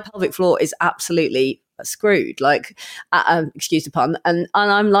my pelvic floor is absolutely screwed, like excuse the pun, and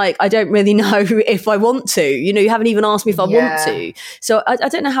I'm like, I don't really know if I want to, you haven't even asked me if I want to. So I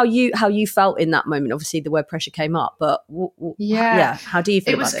don't know how you felt in that moment. Obviously the word pressure came up, but how do you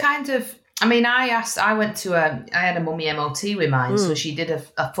feel? It was kind of, I mean, I had a mummy MOT with mine, so she did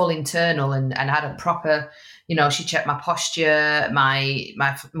a full internal and had a proper, she checked my posture, my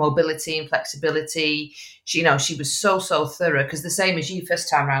mobility and flexibility. She was so thorough, because the same as you first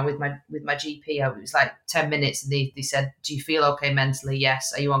time around with my GP, it was like 10 minutes and they said, "Do you feel okay mentally?"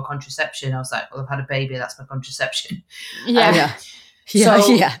 "Yes." "Are you on contraception?" I was like, "Well, I've had a baby, that's my contraception." Yeah.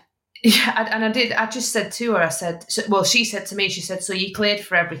 Yeah, and I just said to her, I said, she said to me, she said, "So you cleared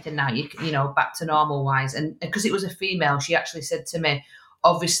for everything now, you back to normal wise?" And because it was a female, she actually said to me,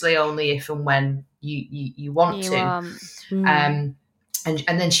 "Obviously only if and when you want to."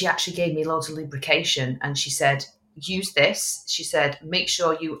 And then she actually gave me loads of lubrication, and she said, "Use this." She said, "Make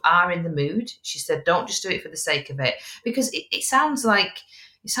sure you are in the mood." She said, "Don't just do it for the sake of it," because it sounds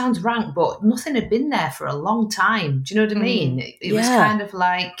rank, but nothing had been there for a long time. Do you know what I mean? It was kind of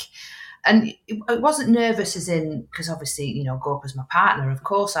like, and it wasn't nervous as in, because obviously, Gorka's my partner. Of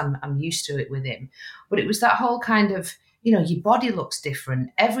course, I'm used to it with him. But it was that whole kind of, your body looks different.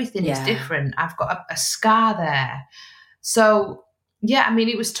 Everything is different. I've got a scar there. So, yeah, I mean,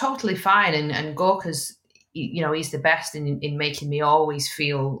 it was totally fine. And Gorka's, he's the best in making me always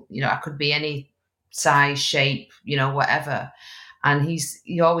feel, I could be any size, shape, whatever. And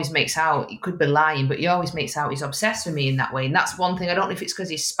he always makes out, he could be lying, but he always makes out he's obsessed with me in that way. And that's one thing. I don't know if it's because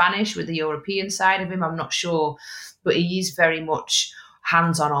he's Spanish with the European side of him. I'm not sure. But he is very much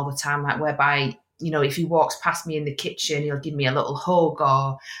hands-on all the time, like whereby, if he walks past me in the kitchen, he'll give me a little hug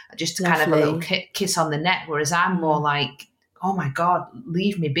or just kind of a little kiss on the neck. Whereas I'm more like, "Oh my God,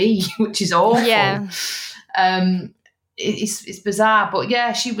 leave me be," which is awful. Yeah. It's bizarre, but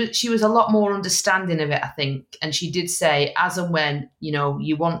yeah, she was a lot more understanding of it, I think, and she did say, as and when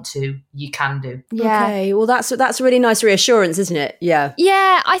you want to, you can do. Yeah. Okay, well that's a really nice reassurance, isn't it? Yeah.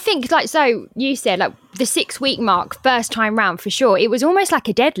 Yeah, I think so you said like the 6-week mark first time round for sure. It was almost like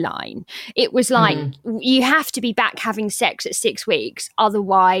a deadline. It was like you have to be back having sex at 6 weeks,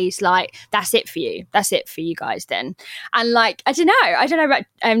 otherwise like that's it for you. That's it for you guys then. And like I don't know about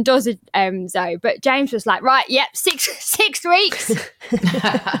Zoe, but James was like, right, yep, 6 weeks.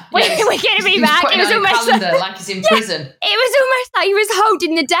 we're going to be back. It was almost like he's in prison. It was almost like he was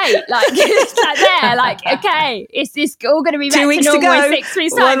holding the date, like it's like there, like okay, is this all going to be back 2 weeks to normal to go? 6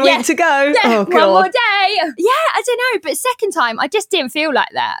 weeks time? 1 week to go. Yeah, oh, God. one more day. Yeah, I don't know, but second time I just didn't feel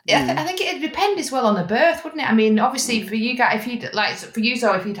like that. Yeah, I think it'd depend as well on the birth, wouldn't it? I mean, obviously for you guys, for you,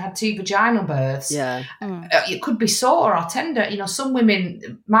 Zoe, if you'd had 2 vaginal births, it could be sore or tender. Some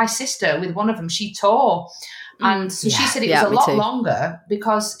women, my sister with one of them, she tore. And so she said it was a lot longer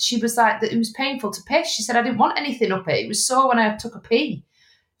because she was like, that it was painful to piss. She said, I didn't want anything up it. It was sore when I took a pee.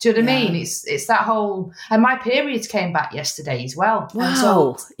 Do you know what I mean? It's that whole, and my periods came back yesterday as well. Wow. And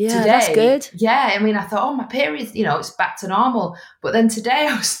so today, that's good. Yeah, I mean, I thought, my periods, it's back to normal. But then today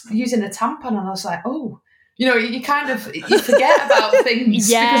I was using a tampon and I was like, you kind of, you forget about things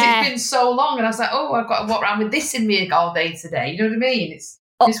because it's been so long. And I was like, I've got to walk around with this in me all day today. You know what I mean? It's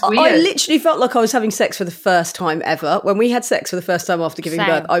weird. I literally felt like I was having sex for the first time ever. When we had sex for the first time after giving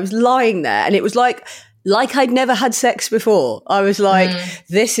birth, I was lying there and it was like I'd never had sex before. I was like,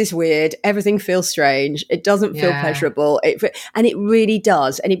 this is weird. Everything feels strange. It doesn't feel pleasurable. And it really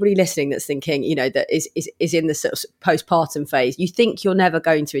does. Anybody listening that's thinking, that is in the sort of postpartum phase, you think you're never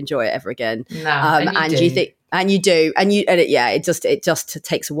going to enjoy it ever again. No, and you think, and you do. It just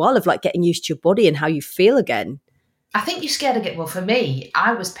takes a while of like getting used to your body and how you feel again. I think you're scared of for me,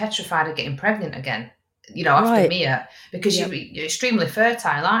 I was petrified of getting pregnant again. after Mia, because you're extremely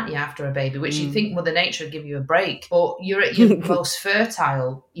fertile, aren't you, after a baby, which you think Mother Nature would give you a break, but you're at your most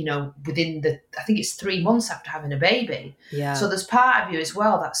fertile, within I think it's 3 months after having a baby. Yeah. So there's part of you as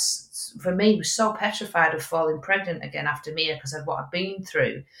well that's, for me, was so petrified of falling pregnant again after Mia because of what I've been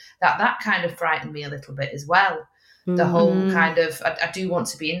through, that kind of frightened me a little bit as well. The whole kind of, I do want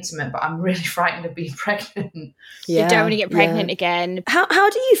to be intimate, but I'm really frightened of being pregnant. Yeah, you don't want to get pregnant again. How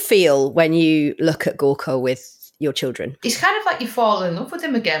do you feel when you look at Gorka with your children? It's kind of like you fall in love with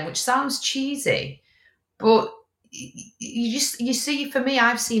him again, which sounds cheesy, but you see, for me,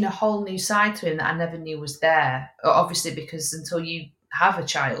 I've seen a whole new side to him that I never knew was there. Obviously, because until you have a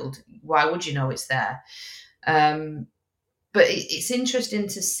child, why would you know it's there? But it's interesting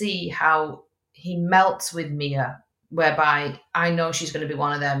to see how he melts with Mia, whereby I know she's going to be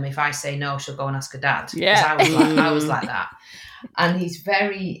one of them. If I say no, she'll go and ask her dad. Yeah, I was like that. And he's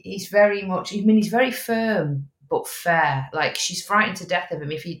very much. I mean, he's very firm but fair. Like, she's frightened to death of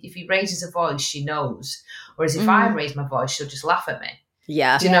him. If he raises a voice, she knows. Whereas if I raise my voice, she'll just laugh at me.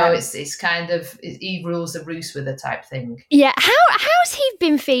 Yeah, do you know? It's kind of he rules the roost with her type thing. Yeah. How's he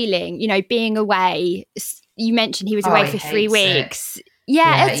been feeling? Being away. You mentioned he was away for 3 weeks.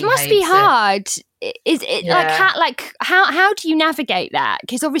 Yeah, it must be hard. Is it how do you navigate that?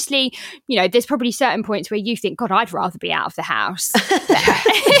 Because obviously, there's probably certain points where you think, God, I'd rather be out of the house.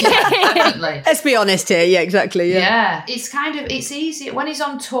 Definitely. Let's be honest here. Yeah, exactly. Yeah. It's easy. When he's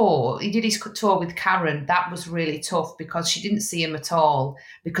on tour, he did his tour with Karen. That was really tough because she didn't see him at all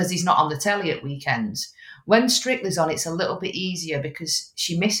because he's not on the telly at weekends. When Strictly's on, it's a little bit easier because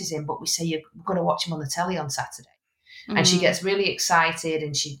she misses him, but we say you're going to watch him on the telly on Saturday. And she gets really excited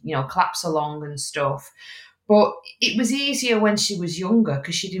and she, claps along and stuff. But it was easier when she was younger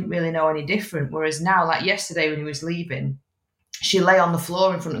because she didn't really know any different. Whereas now, like yesterday when he was leaving, she lay on the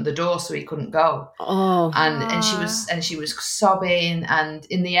floor in front of the door so he couldn't go. Oh, and she was sobbing. And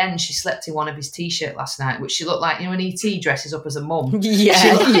in the end, she slept in one of his t-shirts last night, which she looked like, when E.T. dresses up as a mum.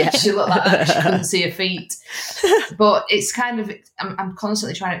 Yeah, she looked like that. She couldn't see her feet. But it's kind of, I'm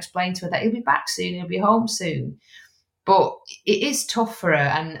constantly trying to explain to her that he'll be back soon. He'll be home soon. But it is tough for her,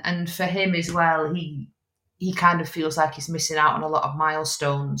 and for him as well. He kind of feels like he's missing out on a lot of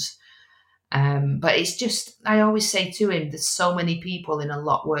milestones. But it's just, I always say to him, there's so many people in a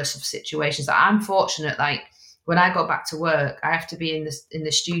lot worse of situations. I'm fortunate, like when I go back to work, I have to be in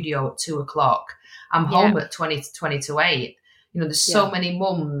the studio at 2:00. I'm home at 20 to 8. There's so many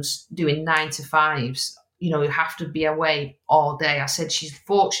mums doing 9 to 5s. You have to be away all day. I said she's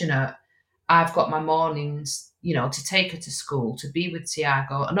fortunate. I've got my mornings, to take her to school, to be with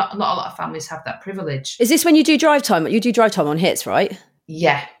Tiago. Not a lot of families have that privilege. Is this when you do drive time? You do drive time on hits, right?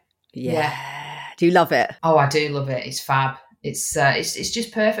 Yeah. Do you love it? Oh, I do love it. It's fab. It's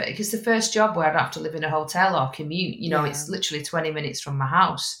just perfect because the first job where I don't have to live in a hotel or commute, it's literally 20 minutes from my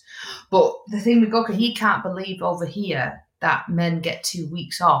house. But the thing with Gorka, he can't believe over here that men get 2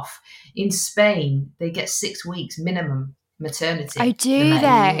 weeks off. In Spain, they get 6 weeks minimum maternity. Oh, do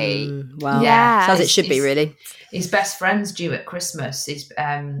they? Well, yeah. As it should be, really. His best friend's due at Christmas. His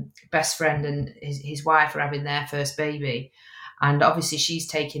best friend and his wife are having their first baby. And obviously she's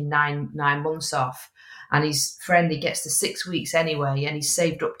taking nine months off. And his friend, he gets the 6 weeks anyway, and he's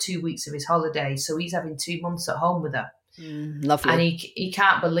saved up 2 weeks of his holiday. So he's having 2 months at home with her. Lovely. And he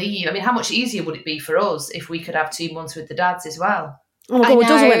can't believe, how much easier would it be for us if we could have 2 months with the dads as well? Oh my God,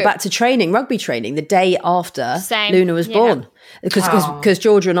 Dozzle went back to rugby training, the day after Luna was born. Because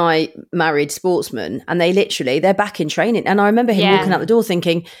Georgia and I married sportsmen, and they're back in training. And I remember him walking out the door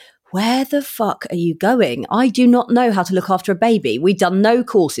thinking, where the fuck are you going? I do not know how to look after a baby. We'd done no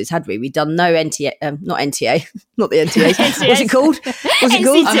courses, had we? We'd done no NTA, not NTA, not the NTA. What's it called? I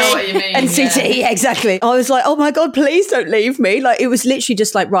know what you mean. NCT, yeah, exactly. I was like, oh my God, please don't leave me. Like, it was literally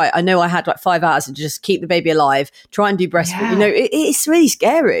just like, right, I know I had like 5 hours to just keep the baby alive, try and do breastfeed. It's really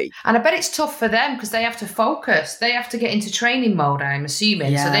scary. And I bet it's tough for them because they have to focus. They have to get into training mode, I'm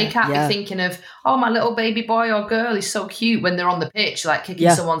assuming. So they can't be thinking of, oh, my little baby boy or girl is so cute when they're on the pitch, like kicking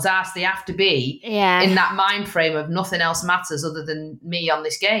someone's ass. They have to be in that mind frame of nothing else matters other than me on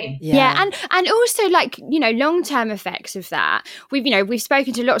this game. And also, like, long-term effects of that. We've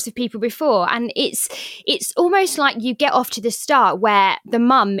spoken to lots of people before, and it's almost like you get off to the start where the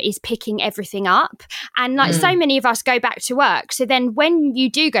mum is picking everything up, and like so many of us go back to work. So then when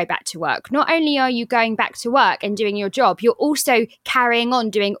you do go back to work, not only are you going back to work and doing your job, you're also carrying on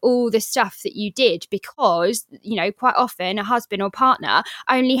doing all the stuff that you did because, quite often a husband or partner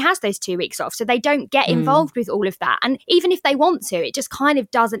only has those 2 weeks off, so they don't get involved with all of that. And even if they want to, it just kind of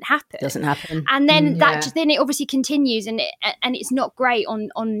doesn't happen. And then then it obviously continues, and it's not great on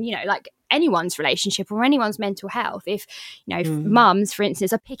anyone's relationship or anyone's mental health. If, if mums, for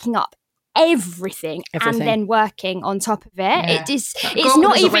instance, are picking up everything and then working on top of it, it's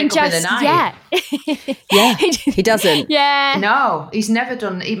not even just he doesn't. No, he's never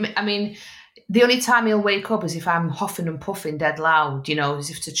done. The only time he'll wake up is if I'm huffing and puffing dead loud, as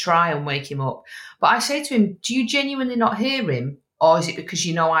if to try and wake him up. But I say to him, do you genuinely not hear him? Or is it because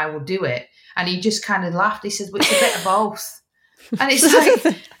I will do it? And he just kind of laughed. He says, well, it's a bit of both. And it's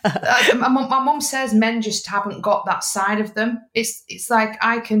like, my mum says men just haven't got that side of them. It's like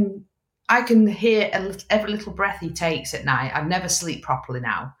I can hear every little breath he takes at night. I never sleep properly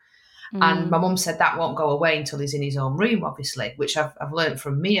now. And my mum said that won't go away until he's in his own room, obviously, which I've learned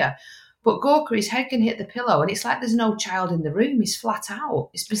from Mia. But Gorka, his head can hit the pillow and it's like there's no child in the room. He's flat out.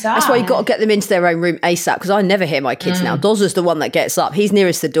 It's bizarre. That's why you've got to get them into their own room ASAP, because I never hear my kids now. Dozza's the one that gets up. He's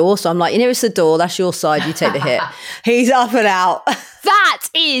nearest the door. So I'm like, you're nearest the door. That's your side. You take the hit. He's up and out. That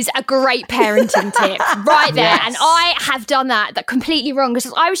is a great parenting tip right there. Yes. And I have done that completely wrong.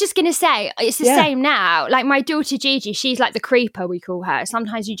 Because I was just going to say, it's the same now. Like my daughter Gigi, she's like the creeper, we call her.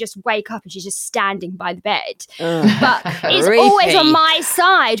 Sometimes you just wake up and she's just standing by the bed. But it's always on my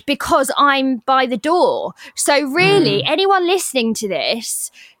side because I'm by the door. So really, anyone listening to this,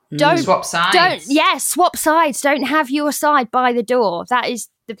 don't swap sides. Swap sides. Don't have your side by the door. That is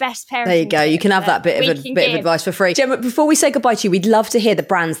the best parenting. There you go. You can have that bit of advice for free. Gemma, before we say goodbye to you, we'd love to hear the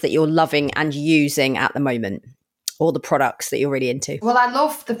brands that you're loving and using at the moment, or the products that you're really into. Well, I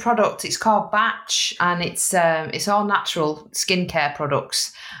love the product. It's called Batch, and it's all natural skincare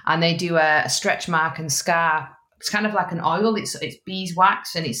products, and they do a stretch mark and scar. It's kind of like an oil. It's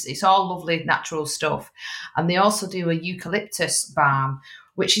beeswax, and it's all lovely natural stuff. And they also do a eucalyptus balm,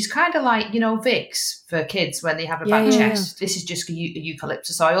 which is kind of like, Vicks for kids when they have a bad chest. This is just a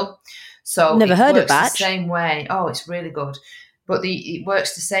eucalyptus oil. So never heard of Batch. The same way. Oh, it's really good. But it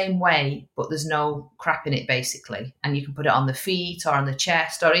works the same way, but there's no crap in it, basically. And you can put it on the feet or on the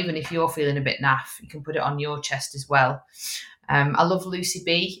chest, or even if you're feeling a bit naff, you can put it on your chest as well. I love Lucy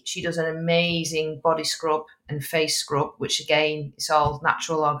B. She does an amazing body scrub and face scrub, which again, it's all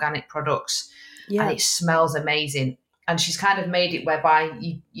natural organic products, and it smells amazing. And she's kind of made it whereby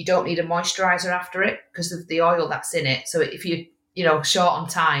you don't need a moisturizer after it because of the oil that's in it. So if you're short on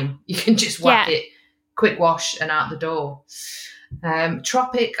time, you can just whack it, quick wash and out the door.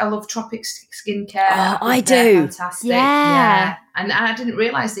 Tropic, I love Tropic skincare. Oh, I do. Fantastic. Yeah. And I didn't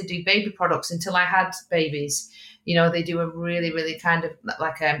realise they do baby products until I had babies. They do a really, really kind of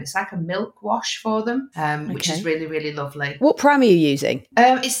it's like a milk wash for them, which is really, really lovely. What pram are you using?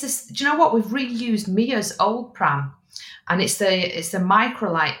 It's this. Do you know what? We've reused Mia's old pram, and it's the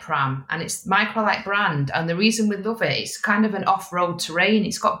Microlite pram, and it's Microlite brand. And the reason we love it, it's kind of an off-road terrain.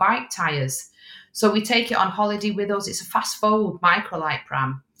 It's got bike tyres, so we take it on holiday with us. It's a fast fold Microlite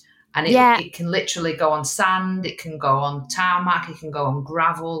pram. And it can literally go on sand, it can go on tarmac, it can go on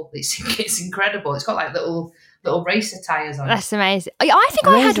gravel. It's incredible. It's got like little racer tyres on it. That's amazing. I think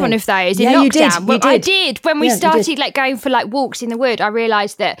I had one of those in lockdown. You did. I did. When we started going for walks in the wood, I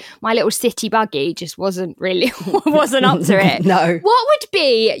realised that my little city buggy just wasn't up to it. No. What would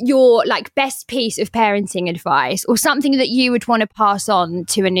be your best piece of parenting advice, or something that you would want to pass on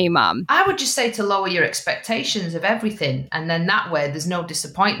to a new mum? I would just say to lower your expectations of everything, and then that way there's no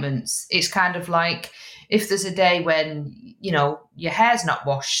disappointments. It's kind of like if there's a day when, your hair's not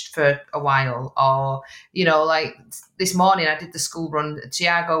washed for a while, or, like this morning I did the school run,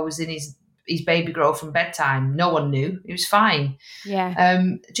 Tiago was in his baby grow from bedtime. No one knew. It was fine. Yeah.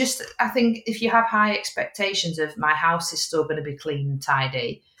 I think if you have high expectations of my house is still going to be clean and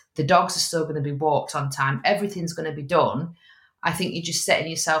tidy, the dogs are still going to be walked on time, everything's going to be done, I think you're just setting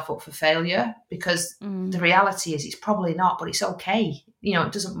yourself up for failure, because the reality is it's probably not, but it's okay.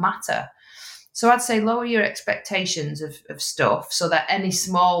 It doesn't matter. So I'd say lower your expectations of stuff so that any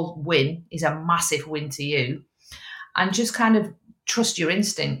small win is a massive win to you, and just kind of trust your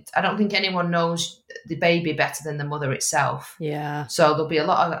instinct. I don't think anyone knows the baby better than the mother itself. Yeah. So there'll be a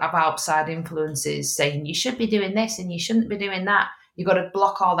lot of outside influences saying you should be doing this and you shouldn't be doing that. You've got to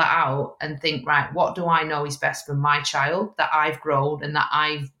block all that out and think, right, what do I know is best for my child that I've grown and that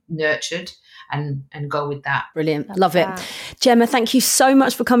I've nurtured, and go with that. Brilliant. Love it. Gemma, thank you so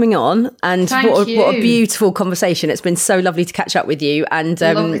much for coming on. And what a beautiful conversation. It's been so lovely to catch up with you. And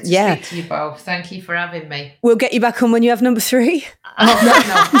lovely to speak to you both. Thank you for having me. We'll get you back on when you have number 3. Oh, no.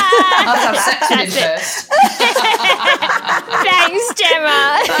 I'll have sex with him first. Thanks,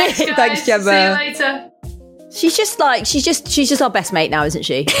 Gemma. Thanks, guys. Thanks, Gemma. See you later. She's just our best mate now, isn't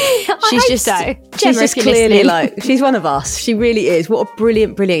she? She's just so. She's just clearly she's one of us. She really is. What a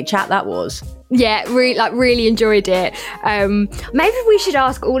brilliant, brilliant chat that was. Yeah, really enjoyed it. Maybe we should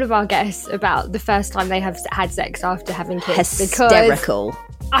ask all of our guests about the first time they have had sex after having kids. Hysterical.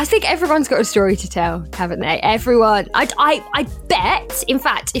 I think everyone's got a story to tell, haven't they? Everyone. I bet, in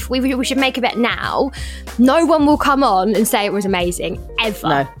fact, if we should make a bet now, no one will come on and say it was amazing, ever.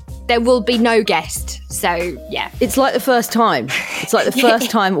 No. There will be no guest. So, yeah. It's like the first time. It's like the first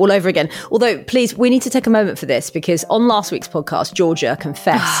time all over again. Although, please, we need to take a moment for this because on last week's podcast, Georgia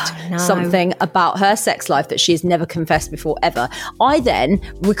confessed something about her sex life that she has never confessed before, ever. I then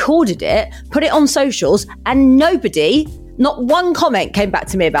recorded it, put it on socials, and not one comment came back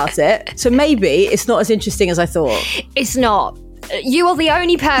to me about it. So maybe it's not as interesting as I thought. It's not. You are the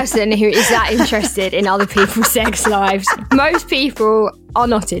only person who is that interested in other people's sex lives. Most people are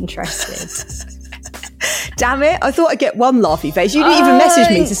not interested. Damn it, I thought I'd get one laughy face. You didn't even message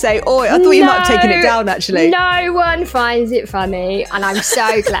me to say, oh, I thought you might have taken it down, actually. No one finds it funny, and I'm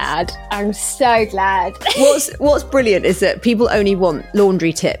so glad. I'm so glad. What's brilliant is that people only want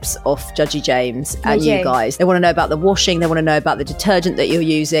laundry tips off Judgy James and you guys. They want to know about the washing. They want to know about the detergent that you're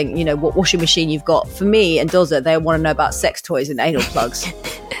using, you know, what washing machine you've got. For me and Dozza, they want to know about sex toys and anal plugs.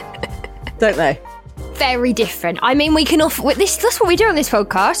 Don't they? Very different. I mean, we can offer this. That's what we do on this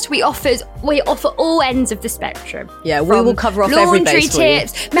podcast. We offer all ends of the spectrum. Yeah, we will cover off every base for you. Laundry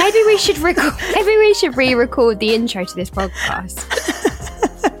tips. Maybe we should re-record the intro to this podcast.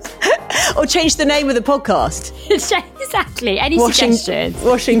 Or change the name of the podcast. Exactly. Any suggestions?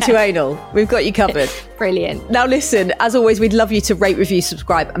 Washing to anal. We've got you covered. Brilliant. Now listen, as always, we'd love you to rate, review,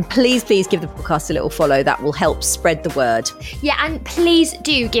 subscribe, and please give the podcast a little follow. That will help spread the word. Yeah, and please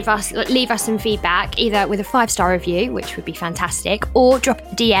do leave us some feedback, either with a 5-star review, which would be fantastic, or drop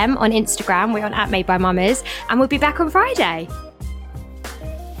a DM on Instagram. We're on @MadeByMummers, and we'll be back on Friday.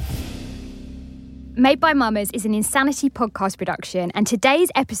 Made by Mummers is an Insanity podcast production, and today's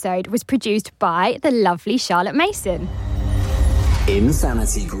episode was produced by the lovely Charlotte Mason.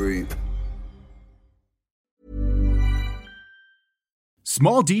 Insanity Group.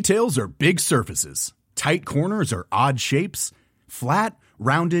 Small details are big surfaces. Tight corners are odd shapes. Flat,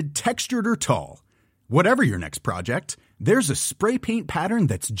 rounded, textured, or tall. Whatever your next project, there's a spray paint pattern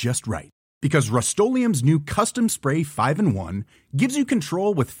that's just right. Because Rust-Oleum's new Custom Spray 5-in-1 gives you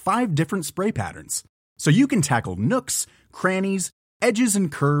control with 5 different spray patterns. So you can tackle nooks, crannies, edges,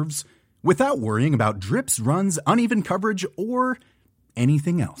 and curves without worrying about drips, runs, uneven coverage, or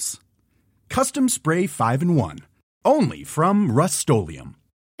anything else. Custom Spray 5-in-1. Only from Rust-Oleum.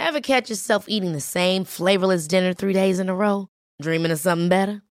 Ever catch yourself eating the same flavorless dinner 3 days in a row? Dreaming of something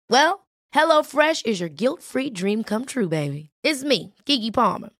better? Well, HelloFresh is your guilt-free dream come true, baby. It's me, Keke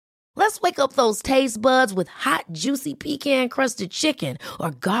Palmer. Let's wake up those taste buds with hot, juicy pecan-crusted chicken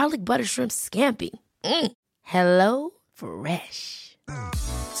or garlic butter shrimp scampi. Hello Fresh.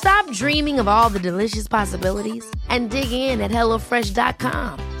 Stop dreaming of all the delicious possibilities and dig in at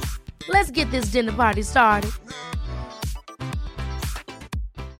HelloFresh.com. Let's get this dinner party started.